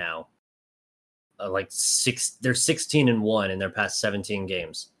right now, they're 16-1 in their past 17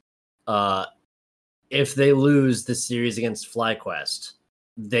 games. if they lose the series against FlyQuest,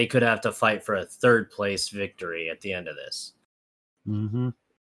 they could have to fight for a third place victory at the end of this. Mm-hmm.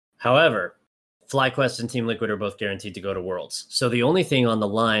 However, FlyQuest and Team Liquid are both guaranteed to go to Worlds. So the only thing on the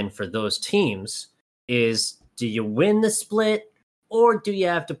line for those teams is, do you win the split or do you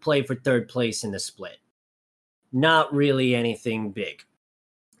have to play for third place in the split? Not really anything big.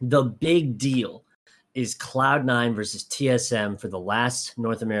 The big deal is Cloud9 versus TSM for the last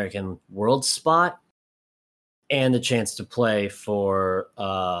North American World spot and the chance to play for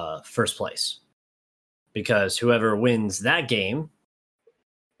first place. Because whoever wins that game...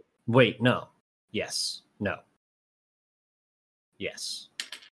 Wait, no. Yes. No. Yes.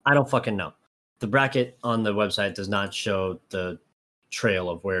 I don't fucking know. The bracket on the website does not show the trail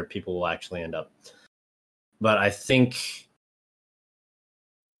of where people will actually end up. But I think...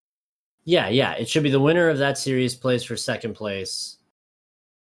 Yeah, it should be the winner of that series plays for second place.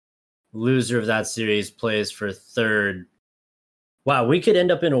 Loser of that series plays for third. Wow, we could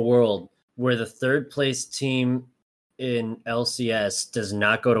end up in a world where the third place team in LCS does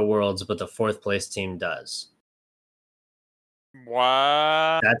not go to Worlds, but the fourth place team does.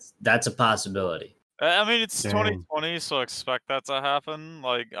 Wow. That's a possibility. I mean, it's Dang. 2020, so expect that to happen.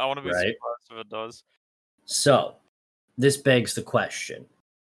 Like, I want to be Right. surprised if it does. So, this begs the question.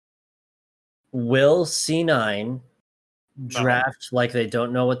 Will C9 draft like they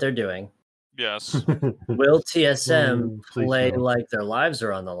don't know what they're doing? Yes. Will TSM Please play no. like their lives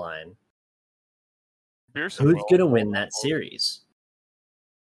are on the line? Pearson Who's will. going to win that series?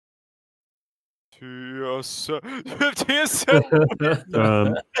 TSM.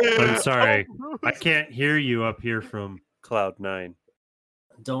 I'm sorry. I can't hear you up here from Cloud9.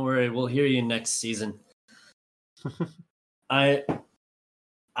 Don't worry, we'll hear you next season.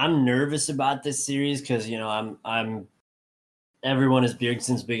 I'm nervous about this series because I'm everyone is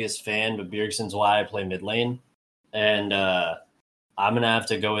Bjergsen's biggest fan, but Bjergsen's why I play mid lane, and I'm gonna have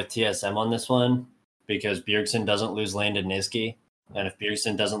to go with TSM on this one because Bjergsen doesn't lose lane to Niski, and if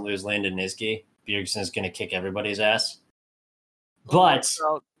Bjergsen doesn't lose lane to Niski, Bjergsen is gonna kick everybody's ass. But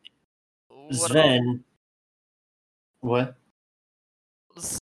Sven, what?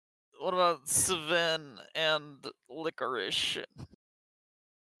 What about Sven and Licorice?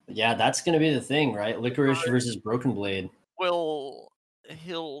 Yeah, that's gonna be the thing, right? Licorice versus Broken Blade. He'll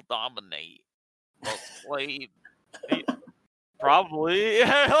dominate most played. Probably.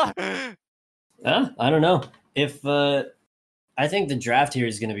 I don't know. If I think the draft here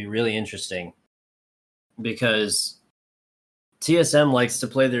is going to be really interesting because TSM likes to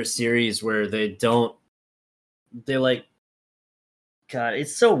play their series where they like, God,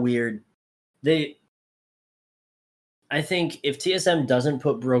 it's so weird. I think if TSM doesn't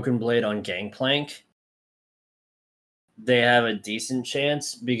put Broken Blade on Gangplank, they have a decent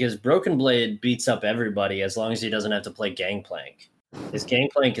chance because Broken Blade beats up everybody as long as he doesn't have to play Gangplank. His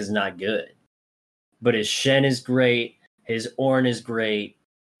Gangplank is not good, but his Shen is great. His Ornn is great.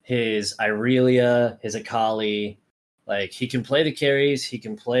 His Irelia, his Akali, like he can play the carries. He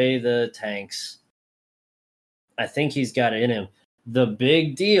can play the tanks. I think he's got it in him. The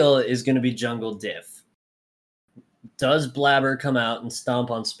big deal is going to be jungle diff. Does Blabber come out and stomp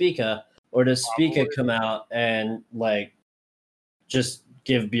on Spica? Or does Spica come out and like just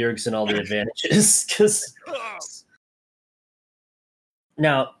give Bjergsen all the advantages? Because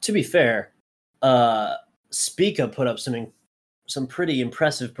now, to be fair, Spica put up some pretty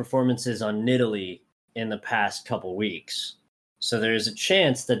impressive performances on Nidalee in the past couple weeks. So there's a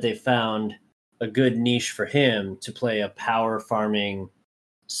chance that they found a good niche for him to play a power farming,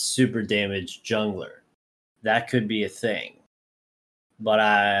 super damaged jungler. That could be a thing. But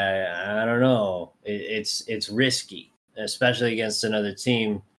I don't know. It's risky, especially against another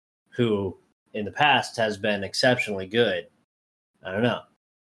team who in the past has been exceptionally good. I don't know.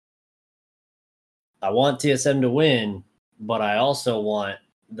 I want TSM to win, but I also want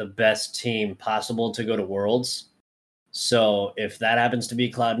the best team possible to go to Worlds. So if that happens to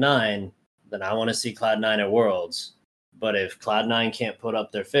be Cloud9, then I want to see Cloud9 at Worlds. But if Cloud9 can't put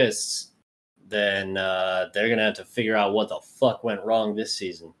up their fists, then they're going to have to figure out what the fuck went wrong this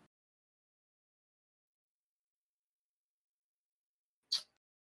season.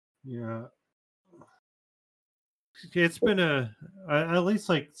 Yeah. It's been at least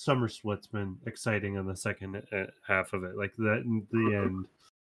like Summer Split's been exciting on the second half of it. Like that in the end.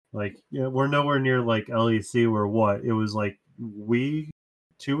 Like, yeah, we're nowhere near like LEC where it was like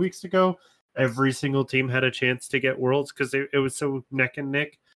 2 weeks ago, every single team had a chance to get Worlds because it was so neck and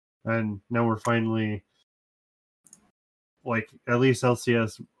neck. And now we're finally, like, at least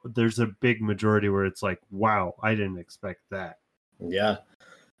LCS, there's a big majority where it's like, wow, I didn't expect that. Yeah.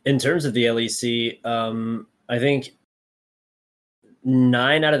 In terms of the LEC, I think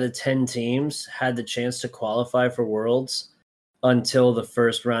 9 out of the 10 teams had the chance to qualify for Worlds until the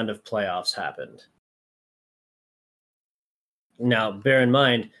first round of playoffs happened. Now, bear in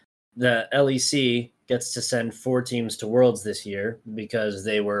mind, the LEC gets to send 4 teams to Worlds this year because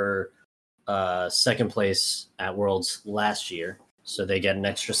they were second place at Worlds last year, so they get an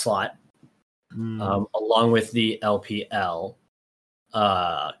extra slot. Along with the LPL.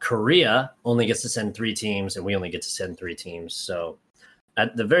 Korea only gets to send 3 teams, and we only get to send 3 teams. So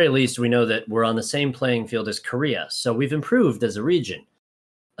at the very least, we know that we're on the same playing field as Korea. So we've improved as a region.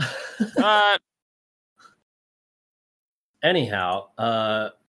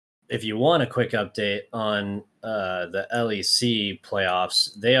 Anyhow, if you want a quick update on the LEC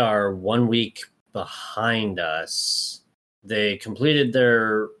playoffs, they are 1 week behind us. They completed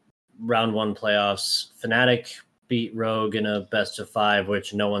their round 1 playoffs. Fnatic beat Rogue in a best of 5,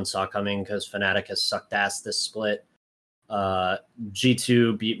 which no one saw coming because Fnatic has sucked ass this split.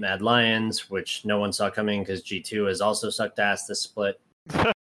 G2 beat Mad Lions, which no one saw coming because G2 has also sucked ass this split.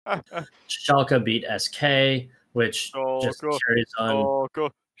 Schalke beat SK, which just carries on.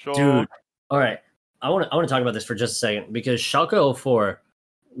 Dude, all right. I want to talk about this for just a second because Schalke 04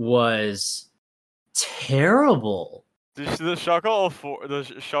 was terrible. The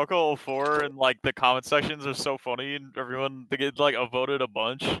Schalke 04 and like the comment sections are so funny, and everyone they get like voted a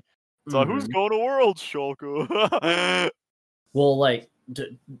bunch. It's like, who's going to Worlds, Schalke? Well, like,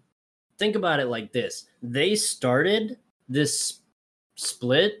 think about it like this: they started this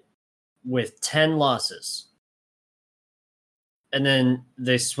split with 10 losses, and then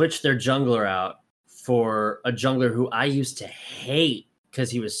they switched their jungler out for a jungler who I used to hate because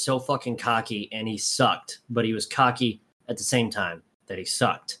he was so fucking cocky and he sucked, but he was cocky at the same time that he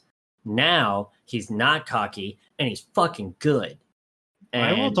sucked. Now he's not cocky and he's fucking good.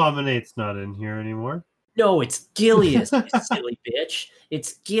 And Rival Dominate's not in here anymore. No, it's Gilius, you silly bitch.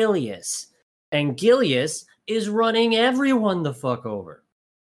 It's Gilius. And Gilius is running everyone the fuck over.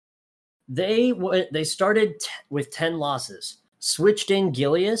 They started with 10 losses, switched in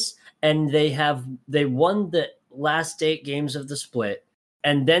Gilius, and they won the last 8 games of the split,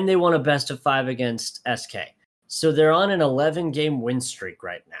 and then they won a best of 5 against SK. So they're on an 11-game win streak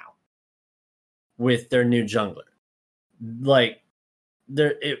right now with their new jungler. Like,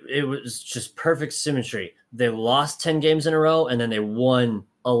 it was just perfect symmetry. They lost 10 games in a row, and then they won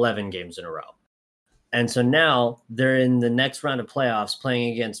 11 games in a row. And so now they're in the next round of playoffs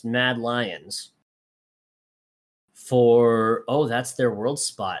playing against Mad Lions for, that's their world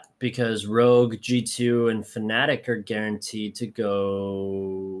spot because Rogue, G2, and Fnatic are guaranteed to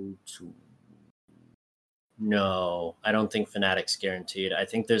go to... No, I don't think Fnatic's guaranteed. I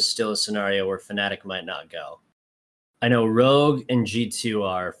think there's still a scenario where Fnatic might not go. I know Rogue and G2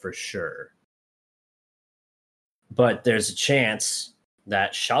 are for sure. But there's a chance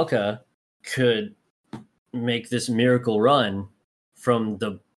that Schalke could make this miracle run from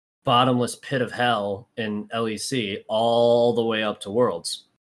the bottomless pit of hell in LEC all the way up to Worlds.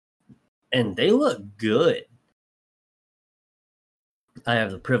 And they look good. I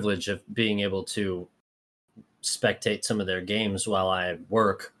have the privilege of being able to spectate some of their games while I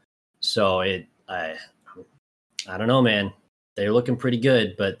work. So I don't know, man. They're looking pretty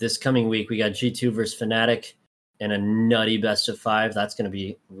good, but this coming week we got G2 versus Fnatic in a nutty best of 5. That's going to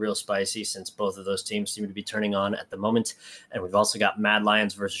be real spicy since both of those teams seem to be turning on at the moment. And we've also got Mad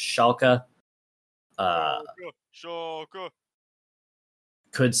Lions versus Schalke. Schalke.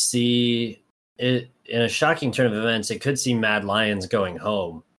 Could see it in a shocking turn of events. It could see Mad Lions going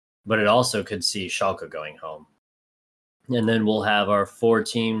home, but it also could see Schalke going home. And then we'll have our 4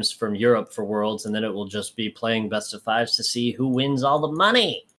 teams from Europe for Worlds, and then it will just be playing best of 5s to see who wins all the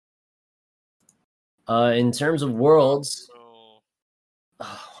money. In terms of Worlds,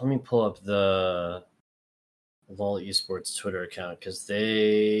 let me pull up the LoL Esports Twitter account because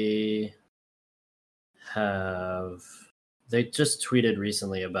they just tweeted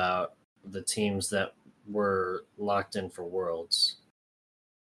recently about the teams that were locked in for Worlds.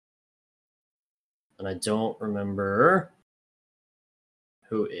 And I don't remember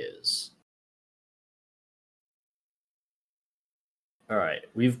who is. All right,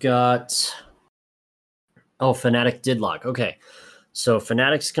 we've got... Oh, Fnatic did lock. Okay, so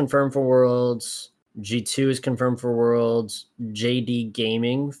Fnatic's confirmed for Worlds. G2 is confirmed for Worlds. JD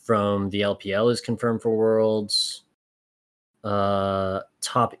Gaming from the LPL is confirmed for Worlds.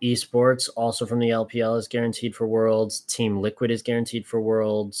 Top Esports, also from the LPL, is guaranteed for Worlds. Team Liquid is guaranteed for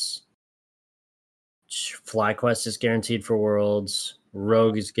Worlds. FlyQuest is guaranteed for Worlds.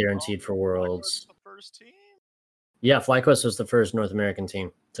 Rogue is guaranteed for Worlds. The first team? Yeah, FlyQuest was the first North American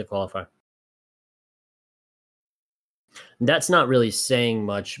team. to qualify. That's not really saying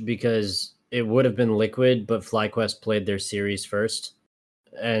much because it would have been Liquid, but FlyQuest played their series first,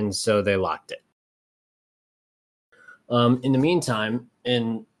 and so they locked it. In the meantime,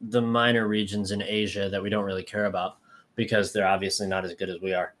 in the minor regions in Asia that we don't really care about because they're obviously not as good as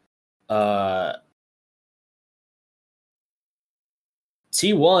we are,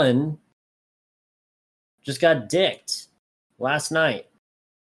 T1 just got dicked last night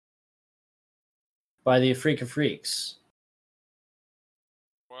by the Afrika Freaks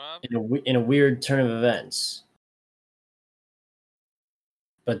in a weird turn of events.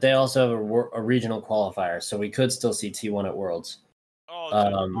 But they also have a regional qualifier, so we could still see T1 at Worlds. Oh,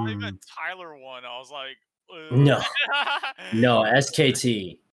 dude, not even Tyler won. I was like, no,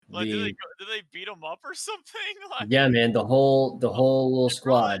 SKT. Like, did they beat him up or something? Like, yeah, man, the whole little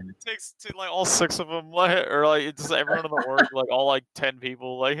squad. It takes like all 6 of them, like, or like just everyone in the world, like all like 10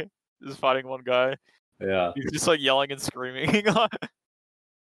 people, like just fighting one guy. Yeah, he's just like yelling and screaming.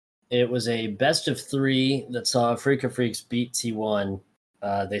 It was a best of 3 that saw Afrika Freaks beat T1.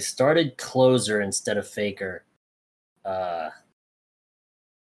 They started Closer instead of Faker.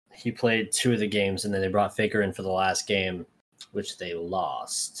 He played 2 of the games, and then they brought Faker in for the last game, which they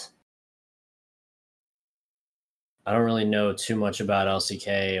lost. I don't really know too much about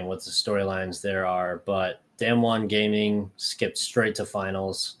LCK and what the storylines there are, but Damwon Gaming skipped straight to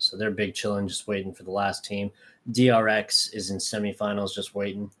finals, so they're big chilling, just waiting for the last team. DRX is in semifinals, just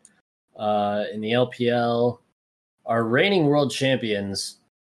waiting. In the LPL, our reigning world champions.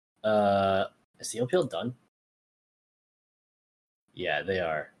 Is the LPL done? Yeah, they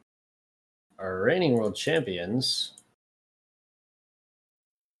are. Our reigning world champions.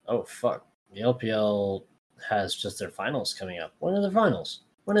 Oh, fuck. The LPL has just their finals coming up. When are the finals?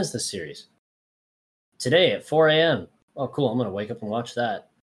 When is this series? Today at 4 a.m. Oh, cool. I'm going to wake up and watch that.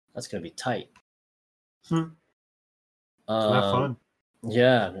 That's going to be tight. Have fun.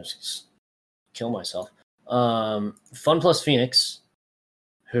 Yeah, just kill myself. Fun Plus Phoenix,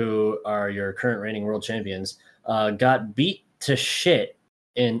 who are your current reigning world champions, got beat to shit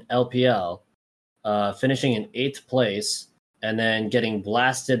in LPL, finishing in 8th place, and then getting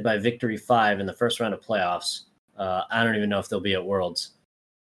blasted by Victory 5 in the first round of playoffs. I don't even know if they'll be at Worlds.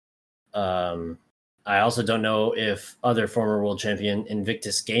 I also don't know if other former world champion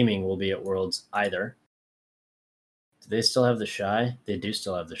Invictus Gaming will be at Worlds either. Do they still have the Shy? They do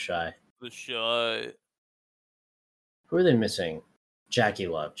still have the Shy. The Shy. Who are they missing? Jackie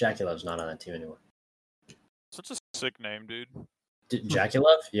Love. Jackie Love's not on that team anymore. Such a sick name, dude. Jackie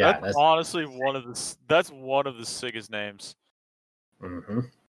Love? Yeah, that's honestly one of the sickest names. Mm-hmm.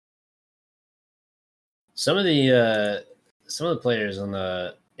 Some of the players on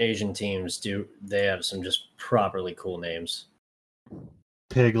the Asian teams they have some just properly cool names.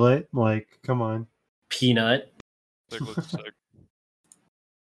 Piglet, like, come on. Peanut. Piglet's sick.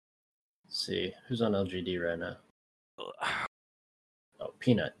 Let's see, who's on LGD right now? Oh,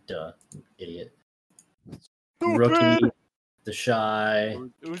 Peanut, duh, idiot. Rookie, the Shy.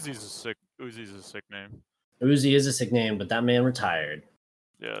 Uzi's a sick name. Uzi is a sick name, but that man retired.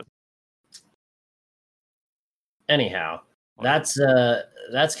 Yeah. Anyhow, that's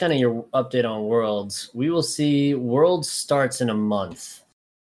kind of your update on Worlds. We will see. Worlds starts in a month,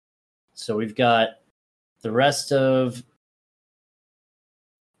 so we've got the rest of.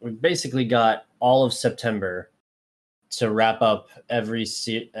 We've basically got all of September to wrap up every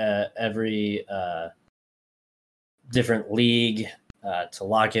different league, to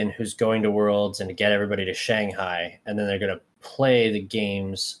lock in who's going to Worlds and to get everybody to Shanghai, and then they're going to play the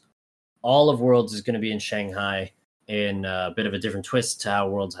games. All of Worlds is going to be in Shanghai in a bit of a different twist to how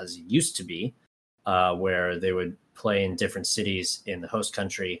Worlds has used to be, where they would play in different cities in the host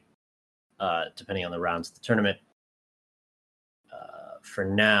country, depending on the rounds of the tournament. For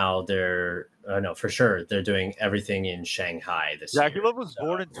now, they're doing everything in Shanghai this year. Jackie Love was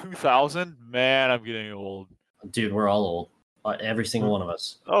born in 2000. Man, I'm getting old. Dude, we're all old. Every single one of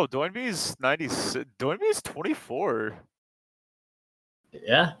us. Oh, Doinby's 96. Doinby's 24.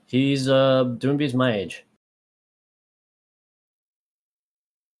 Yeah, he's Doinby's my age.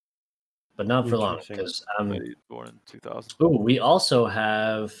 But not for long, because I'm born in 2000. Oh, we also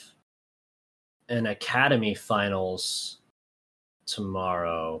have an Academy Finals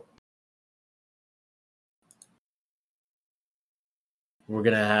tomorrow. We're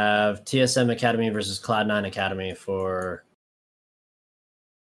going to have TSM Academy versus Cloud9 Academy for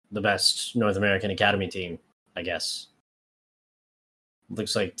the best North American Academy team, I guess.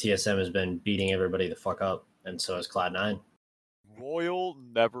 Looks like TSM has been beating everybody the fuck up, and so has Cloud9. Royal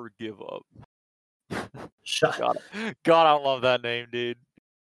Never Give Up. Shut God, I love that name, dude.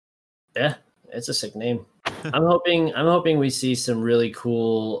 Yeah, it's a sick name. I'm hoping we see some really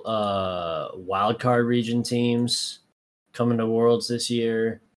cool wild card region teams coming to Worlds this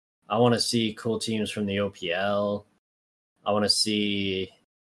year. I want to see cool teams from the OPL. I want to see.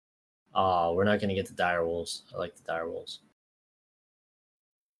 Oh, we're not going to get the Dire Wolves. I like the Dire Wolves.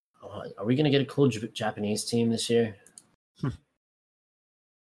 Are we going to get a cool Japanese team this year?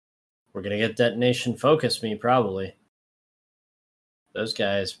 We're going to get Detonation Focus Me, probably. Those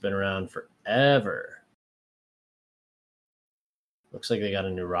guys have been around forever. Looks like they got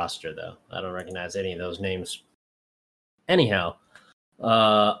a new roster, though. I don't recognize any of those names. Anyhow,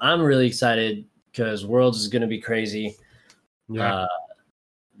 I'm really excited because Worlds is going to be crazy. Yeah.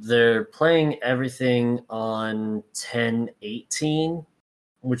 They're playing everything on 10.18,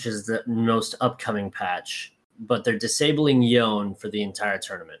 which is the most upcoming patch, but they're disabling Yone for the entire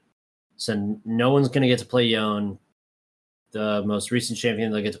tournament. So no one's going to get to play Yone. The most recent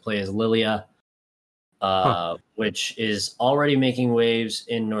champion they'll get to play is Lilia, which is already making waves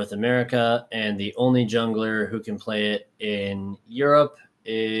in North America, and the only jungler who can play it in Europe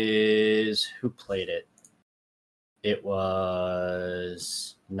is... Who played it? It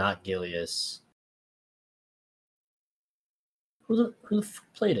was not Gilius. Who the fuck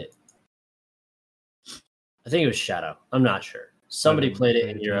played it? I think it was Shadow. I'm not sure. Somebody played it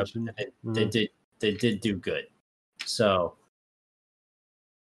in Europe. And they did do good. So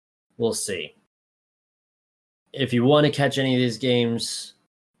we'll see. If you want to catch any of these games,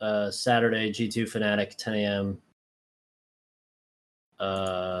 Saturday, G2 Fnatic, 10 a.m.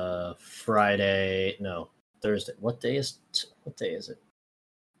 Thursday. What day is it?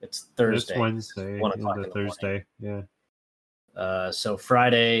 It's Thursday. It's Wednesday. 1 o'clock in the Thursday. morning. Yeah. So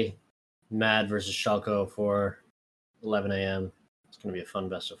Friday, Mad versus Schalke for 11 a.m. It's going to be a fun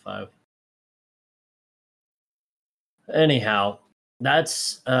best of 5. Anyhow,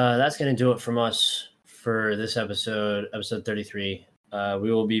 that's going to do it from us for this episode 33.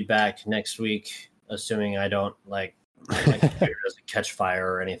 We will be back next week, assuming I don't my computer doesn't catch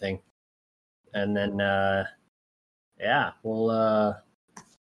fire or anything. And then, we'll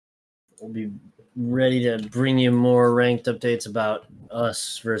be ready to bring you more ranked updates about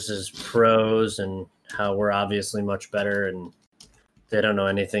us versus pros and how we're obviously much better and they don't know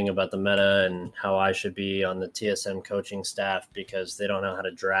anything about the meta and how I should be on the TSM coaching staff because they don't know how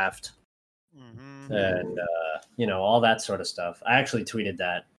to draft and, all that sort of stuff. I actually tweeted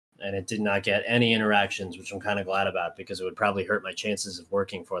that and it did not get any interactions, which I'm kind of glad about because it would probably hurt my chances of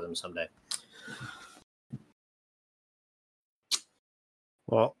working for them someday.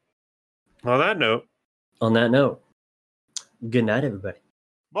 Well, on that note, good night, everybody.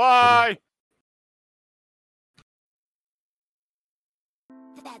 Bye.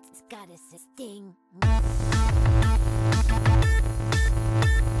 That's gotta sting.